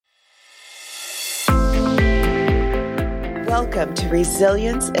Welcome to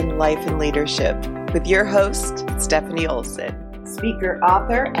Resilience in Life and Leadership with your host, Stephanie Olson, speaker,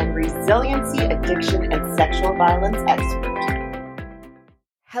 author, and resiliency, addiction, and sexual violence expert.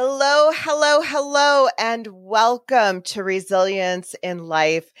 Hello, and welcome to Resilience in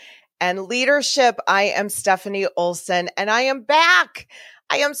Life and Leadership. I am Stephanie Olson, and I am back.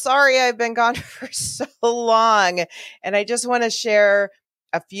 I am sorry I've been gone for so long, and I just want to share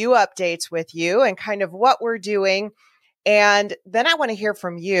a few updates with you and kind of what we're doing. And then I want to hear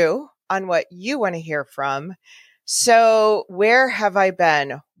from you on what you want to hear from. So where have I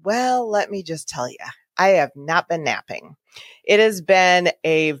been? Well, let me just tell you, I have not been napping. It has been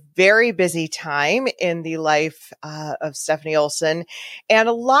a very busy time in the life of Stephanie Olson, and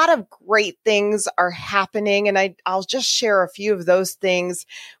a lot of great things are happening. And I'll just share a few of those things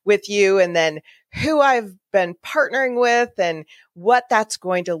with you, and then who I've been partnering with and what that's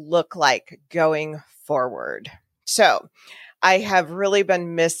going to look like going forward. So I have really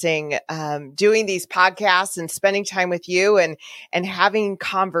been missing doing these podcasts and spending time with you and having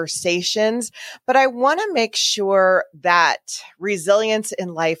conversations. But I want to make sure that resilience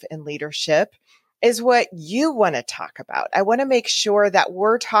in life and leadership is what you want to talk about. I want to make sure that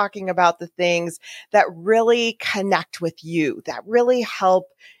we're talking about the things that really connect with you, that really help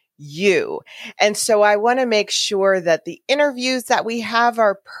you. And so I want to make sure that the interviews that we have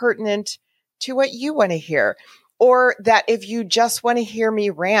are pertinent to what you want to hear. Or that if you just want to hear me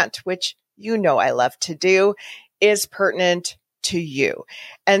rant, which you know I love to do, is pertinent to you.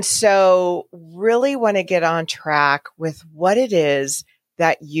 And so really want to get on track with what it is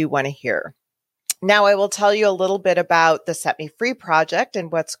that you want to hear. Now, I will tell you a little bit about the Set Me Free project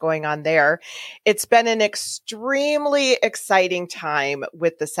and what's going on there. It's been an extremely exciting time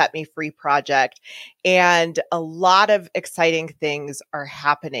with the Set Me Free project, and a lot of exciting things are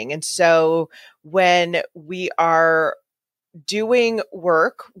happening. And so when we are doing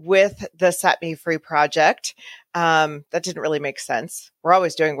work with the Set Me Free project, that didn't really make sense. We're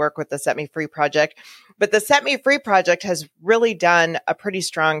always doing work with the Set Me Free project, but the Set Me Free project has really done a pretty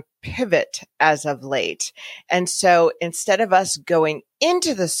strong pivot as of late. And so instead of us going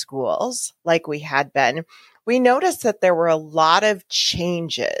into the schools like we had been, we noticed that there were a lot of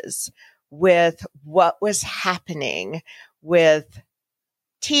changes with what was happening with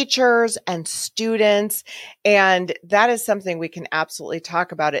teachers and students. And that is something we can absolutely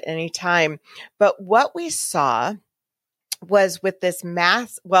talk about at any time. But what we saw was with this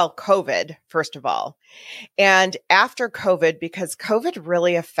COVID, first of all, and after COVID, because COVID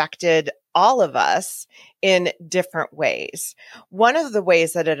really affected all of us in different ways. One of the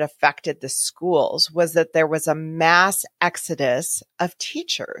ways that it affected the schools was that there was a mass exodus of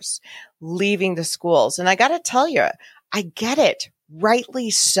teachers leaving the schools. And I got to tell you, I get it. Rightly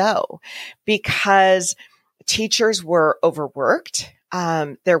so, because teachers were overworked.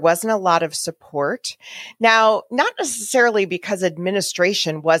 There wasn't a lot of support. Now, not necessarily because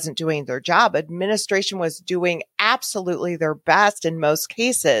administration wasn't doing their job. Administration was doing absolutely their best in most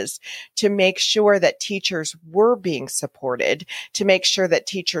cases to make sure that teachers were being supported, to make sure that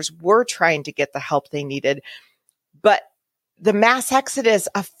teachers were trying to get the help they needed. But the mass exodus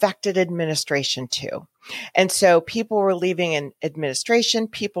affected administration too. And so people were leaving in administration,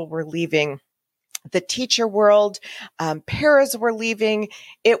 people were leaving the teacher world, paras were leaving.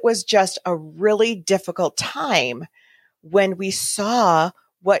 It was just a really difficult time when we saw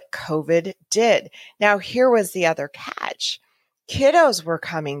what COVID did. Now, here was the other catch. Kiddos were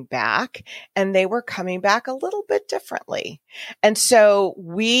coming back, and they were coming back a little bit differently. And so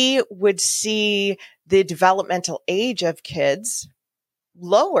we would see the developmental age of kids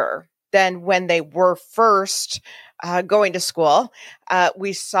lower than when they were first going to school.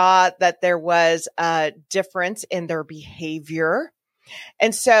 We saw that there was a difference in their behavior.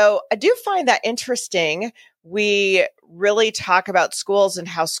 And so I do find that interesting. We really talk about schools and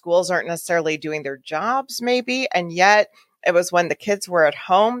how schools aren't necessarily doing their jobs, maybe, and yet it was when the kids were at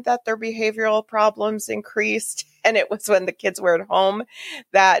home that their behavioral problems increased. And it was when the kids were at home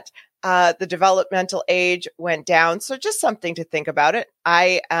that the developmental age went down. So just something to think about it.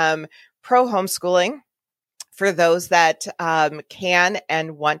 I am pro homeschooling for those that can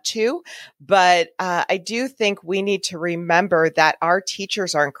and want to. But I do think we need to remember that our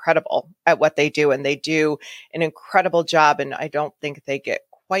teachers are incredible at what they do, and they do an incredible job. And I don't think they get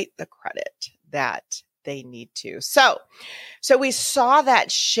quite the credit that they need to. So we saw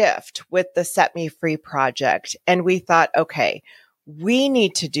that shift with the Set Me Free project, and we thought, okay, we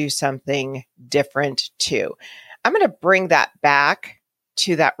need to do something different too. I'm going to bring that back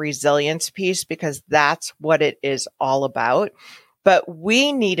to that resilience piece because that's what it is all about. But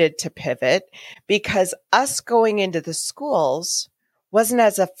we needed to pivot because us going into the schools wasn't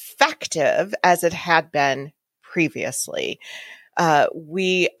as effective as it had been previously. There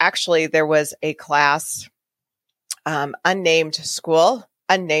was a class, unnamed school,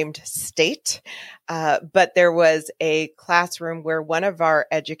 unnamed state, but there was a classroom where one of our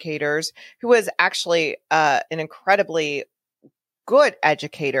educators, who was actually an incredibly good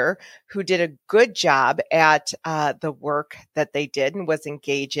educator who did a good job at the work that they did and was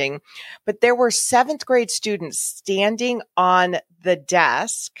engaging. But there were seventh grade students standing on the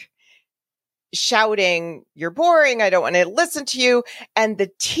desk shouting, "You're boring. I don't want to listen to you." And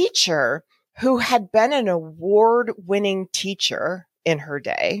the teacher, who had been an award-winning teacher in her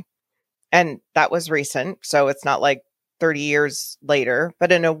day, and that was recent, so it's not like 30 years later,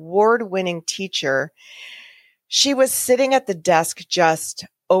 but an award-winning teacher, she was sitting at the desk just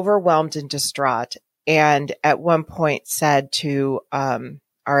overwhelmed and distraught. And at one point said to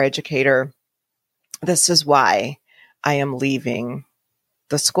our educator, "This is why I am leaving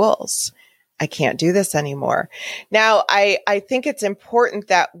the schools. I can't do this anymore." Now, I think it's important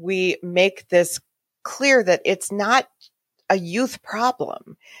that we make this clear that it's not a youth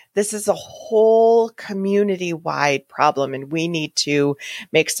problem. This is a whole community-wide problem, and we need to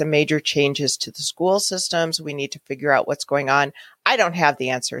make some major changes to the school systems. We need to figure out what's going on. I don't have the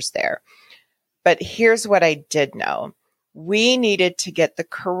answers there, but here's what I did know. We needed to get the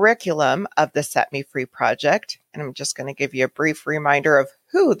curriculum of the Set Me Free Project, and I'm just going to give you a brief reminder of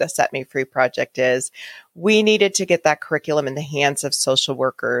who the Set Me Free Project is. We needed to get that curriculum in the hands of social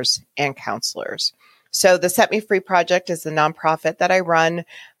workers and counselors. So the Set Me Free Project is the nonprofit that I run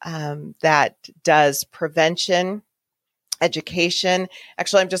that does prevention, education.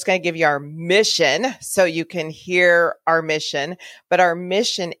 Actually, I'm just going to give you our mission so you can hear our mission. But our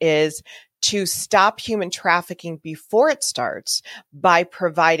mission is to stop human trafficking before it starts by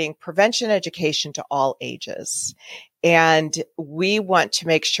providing prevention education to all ages. And we want to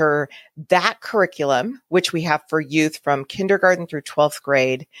make sure that curriculum, which we have for youth from kindergarten through 12th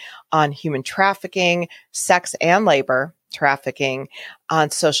grade on human trafficking, sex and labor trafficking, on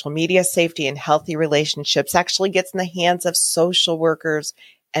social media safety and healthy relationships, actually gets in the hands of social workers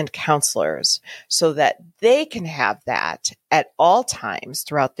and counselors so that they can have that at all times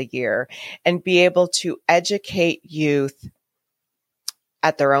throughout the year and be able to educate youth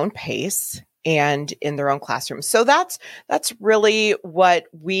at their own pace and in their own classrooms. So that's really what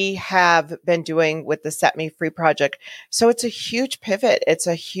we have been doing with the Set Me Free Project. So it's a huge pivot. It's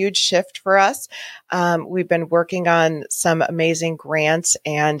a huge shift for us. We've been working on some amazing grants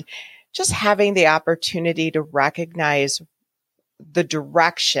and just having the opportunity to recognize the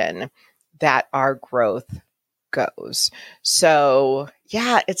direction that our growth goes. So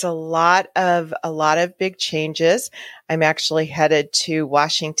yeah, it's a lot of big changes. I'm actually headed to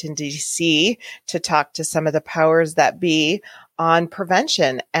Washington, D.C. to talk to some of the powers that be on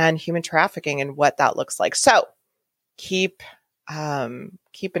prevention and human trafficking and what that looks like. So keep an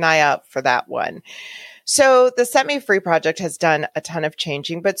eye out for that one. So the Set Me Free Project has done a ton of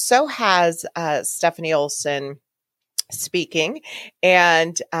changing, but so has Stephanie Olson speaking.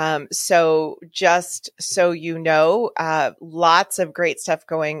 And so just so you know, lots of great stuff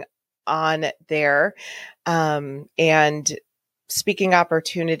going on there, and speaking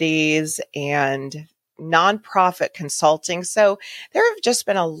opportunities and nonprofit consulting. So there have just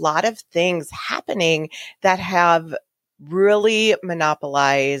been a lot of things happening that have really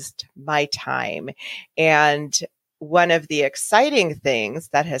monopolized my time. And one of the exciting things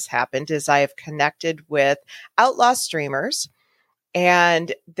that has happened is I have connected with Outlaw Streamers,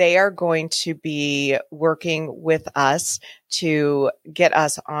 and they are going to be working with us to get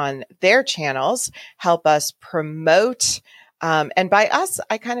us on their channels, help us promote. And by us,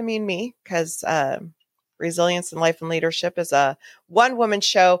 I kind of mean me, because Resilience in Life and Leadership is a one-woman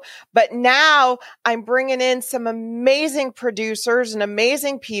show. But now I'm bringing in some amazing producers and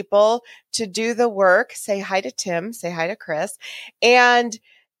amazing people to do the work. Say hi to Tim, say hi to Chris, and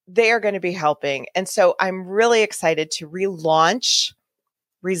they are going to be helping. And so I'm really excited to relaunch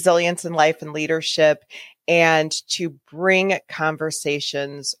Resilience in Life and Leadership and to bring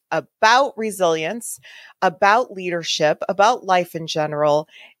conversations about resilience, about leadership, about life in general,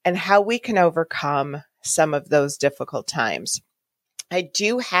 and how we can overcome some of those difficult times. I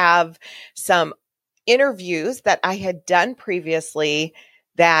do have some interviews that I had done previously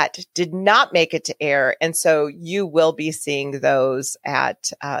that did not make it to air. And so you will be seeing those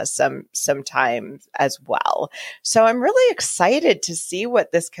at some time as well. So I'm really excited to see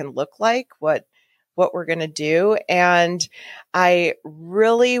what this can look like, what we're going to do. And I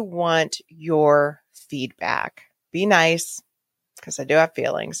really want your feedback. Be nice. because I do have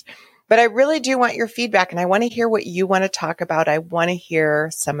feelings. But I really do want your feedback, and I want to hear what you want to talk about. I want to hear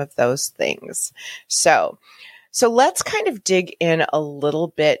some of those things. So let's kind of dig in a little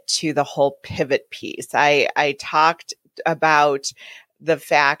bit to the whole pivot piece. I talked about the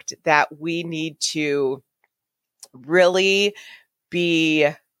fact that we need to really be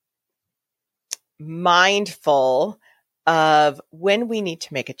mindful of when we need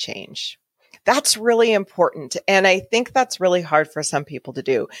to make a change. That's really important. And I think that's really hard for some people to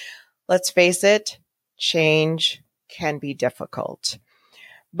do. Let's face it, change can be difficult.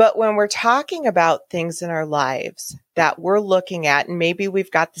 But when we're talking about things in our lives that we're looking at, and maybe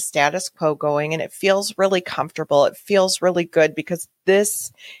we've got the status quo going and it feels really comfortable, it feels really good because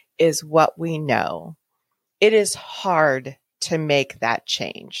this is what we know. It is hard to make that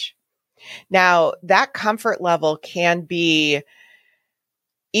change. Now, that comfort level can be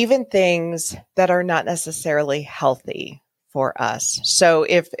even things that are not necessarily healthy for us. So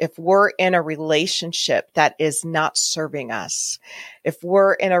if we're in a relationship that is not serving us, if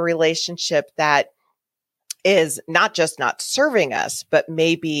we're in a relationship that is not just not serving us, but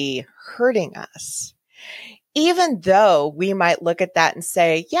maybe hurting us, even though we might look at that and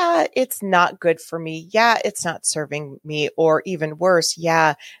say, yeah, it's not good for me. Yeah, it's not serving me. Or even worse,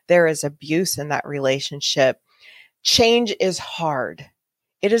 yeah, there is abuse in that relationship. Change is hard.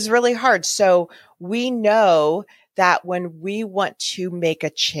 It is really hard. So we know that when we want to make a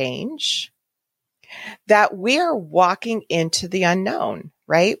change, that we are walking into the unknown,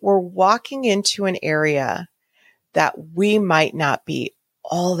 right? We're walking into an area that we might not be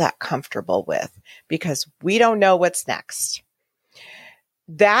all that comfortable with because we don't know what's next.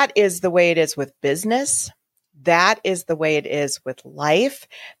 That is the way it is with business. That is the way it is with life,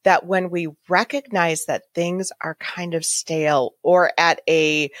 that when we recognize that things are kind of stale or at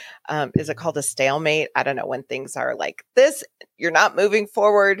a, is it called a stalemate? I don't know, when things are like this, you're not moving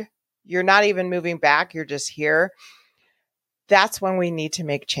forward. You're not even moving back. You're just here. That's when we need to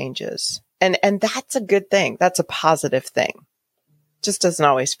make changes. And that's a good thing. That's a positive thing. Just doesn't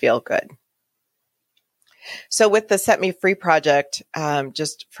always feel good. So with the Set Me Free project,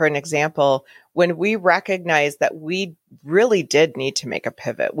 just for an example, when we recognized that we really did need to make a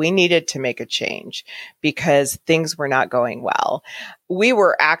pivot, we needed to make a change because things were not going well. We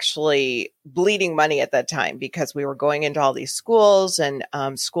were actually bleeding money at that time because we were going into all these schools and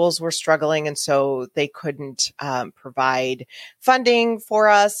schools were struggling. And so they couldn't provide funding for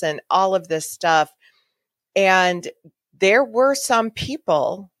us and all of this stuff. And there were some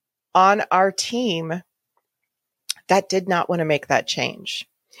people on our team that did not want to make that change.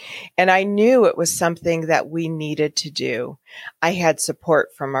 And I knew it was something that we needed to do. I had support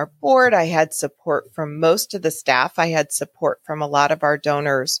from our board. I had support from most of the staff. I had support from a lot of our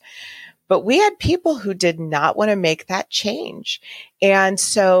donors. But we had people who did not want to make that change. And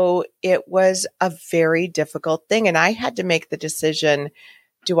so it was a very difficult thing. And I had to make the decision,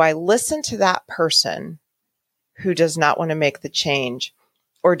 do I listen to that person who does not want to make the change?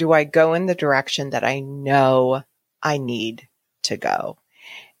 Or do I go in the direction that I know I need to go?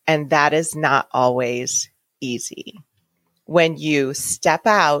 And that is not always easy. When you step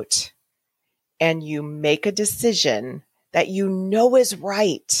out and you make a decision that you know is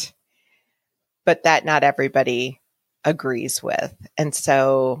right, but that not everybody agrees with. And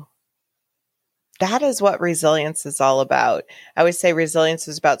so that is what resilience is all about. I always say resilience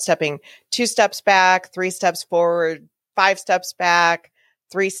is about stepping 2 steps back, 3 steps forward, 5 steps back,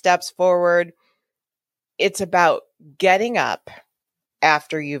 3 steps forward. It's about getting up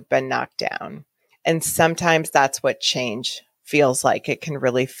after you've been knocked down. And sometimes that's what change feels like. It can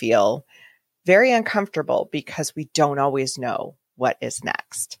really feel very uncomfortable because we don't always know what is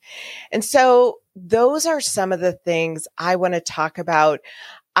next. And so those are some of the things I want to talk about.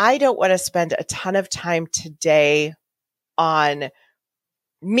 I don't want to spend a ton of time today on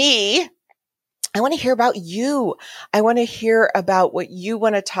me. I want to hear about you. I want to hear about what you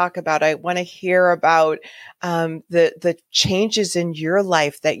want to talk about. I want to hear about the changes in your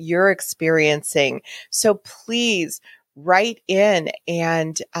life that you're experiencing. So please write in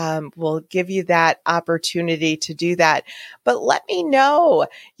and we'll give you that opportunity to do that. But let me know.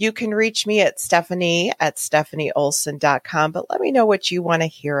 You can reach me at stephanie@stephanieolson.com, but let me know what you want to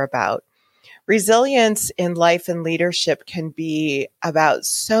hear about. Resilience in life and leadership can be about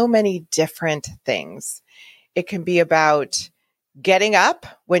so many different things. It can be about getting up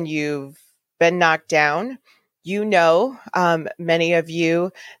when you've been knocked down. You know, many of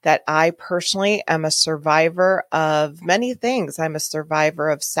you, that I personally am a survivor of many things. I'm a survivor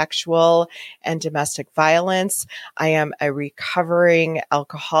of sexual and domestic violence. I am a recovering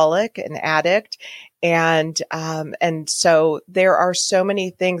alcoholic and addict. And so there are so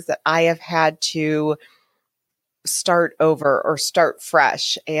many things that I have had to start over or start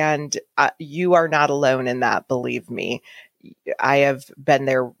fresh. And you are not alone in that, believe me. I have been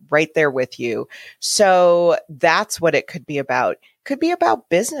there, right there with you. So that's what it could be about. Could be about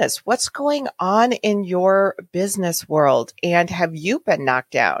business. What's going on in your business world? And have you been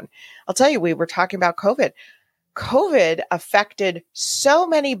knocked down? I'll tell you, we were talking about COVID. COVID affected so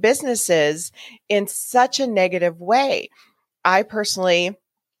many businesses in such a negative way. I personally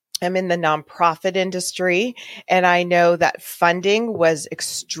am in the nonprofit industry, and I know that funding was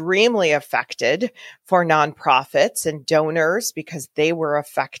extremely affected for nonprofits and donors because they were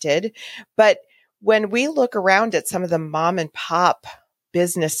affected. But when we look around at some of the mom and pop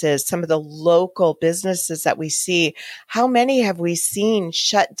businesses, some of the local businesses that we see, how many have we seen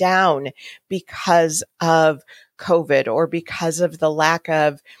shut down because of COVID or because of the lack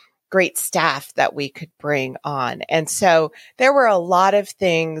of great staff that we could bring on? And so there were a lot of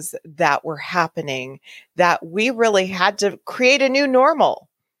things that were happening that we really had to create a new normal.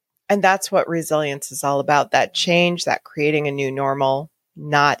 And that's what resilience is all about, that change, that creating a new normal,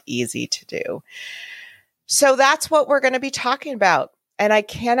 not easy to do. So that's what we're going to be talking about. And I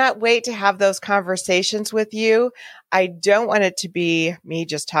cannot wait to have those conversations with you. I don't want it to be me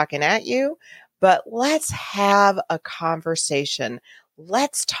just talking at you, but let's have a conversation.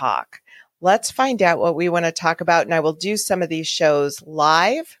 Let's talk. Let's find out what we want to talk about. And I will do some of these shows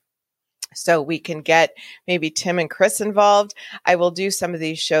live so we can get maybe Tim and Chris involved. I will do some of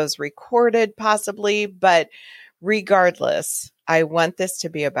these shows recorded possibly, but regardless, I want this to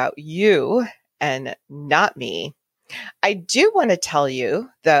be about you and not me. I do want to tell you,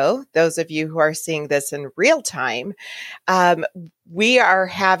 though, those of you who are seeing this in real time, we are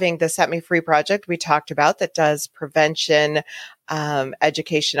having the Set Me Free project we talked about that does prevention,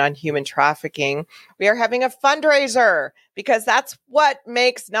 education on human trafficking. We are having a fundraiser because that's what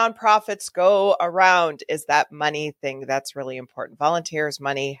makes nonprofits go around, is that money thing. That's really important. Volunteers,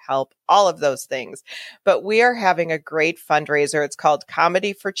 money, help, all of those things. But we are having a great fundraiser. It's called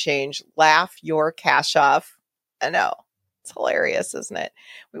Comedy for Change. Laugh your cash off. I know. It's hilarious, isn't it?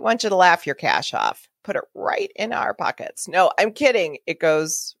 We want you to laugh your cash off. Put it right in our pockets. No, I'm kidding. It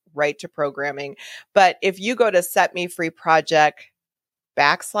goes right to programming. But if you go to Set Me Free Project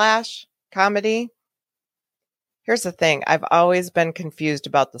 /comedy, here's the thing. I've always been confused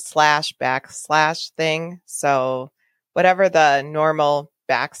about the // thing. So whatever the normal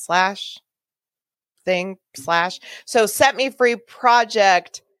 / thing / so Set Me Free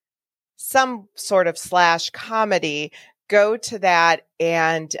Project, some sort of /comedy, go to that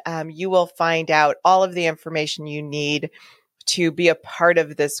and you will find out all of the information you need to be a part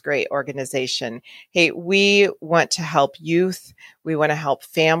of this great organization. Hey, we want to help youth. We want to help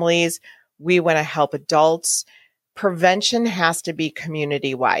families. We want to help adults. Prevention has to be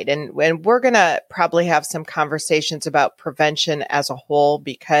community-wide. And we're going to probably have some conversations about prevention as a whole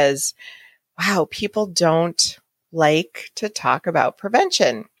because, wow, people don't like to talk about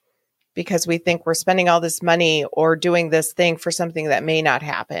prevention, because we think we're spending all this money or doing this thing for something that may not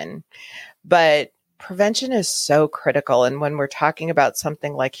happen. But prevention is so critical. And when we're talking about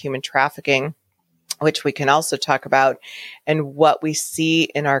something like human trafficking, which we can also talk about, and what we see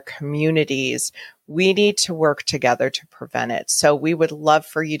in our communities, we need to work together to prevent it. So we would love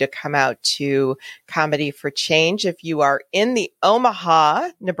for you to come out to Comedy for Change. If you are in the Omaha,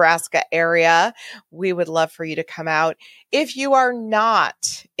 Nebraska area, we would love for you to come out. If you are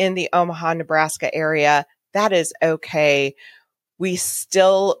not in the Omaha, Nebraska area, that is okay. We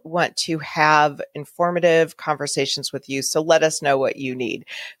still want to have informative conversations with you. So let us know what you need.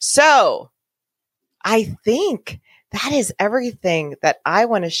 So I think that is everything that I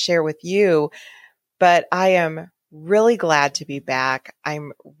want to share with you, but I am really glad to be back.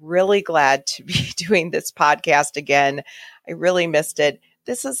 I'm really glad to be doing this podcast again. I really missed it.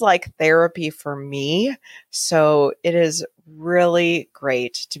 This is like therapy for me. So it is really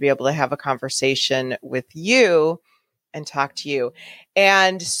great to be able to have a conversation with you and talk to you.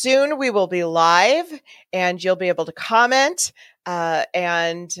 And soon we will be live and you'll be able to comment.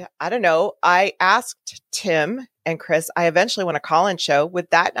 And I don't know, I asked Tim and Chris, I eventually want a call-in show. Would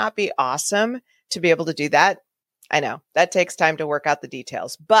that not be awesome to be able to do that? I know that takes time to work out the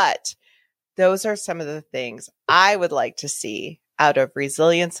details, but those are some of the things I would like to see out of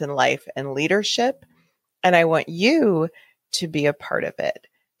resilience in life and leadership. And I want you to be a part of it.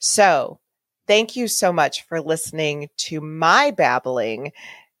 So thank you so much for listening to my babbling,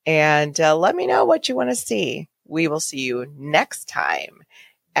 and let me know what you want to see. We will see you next time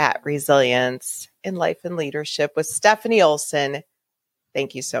at Resilience in Life and Leadership with Stephanie Olson.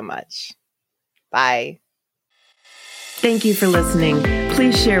 Thank you so much. Bye. Thank you for listening.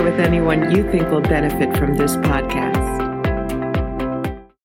 Please share with anyone you think will benefit from this podcast.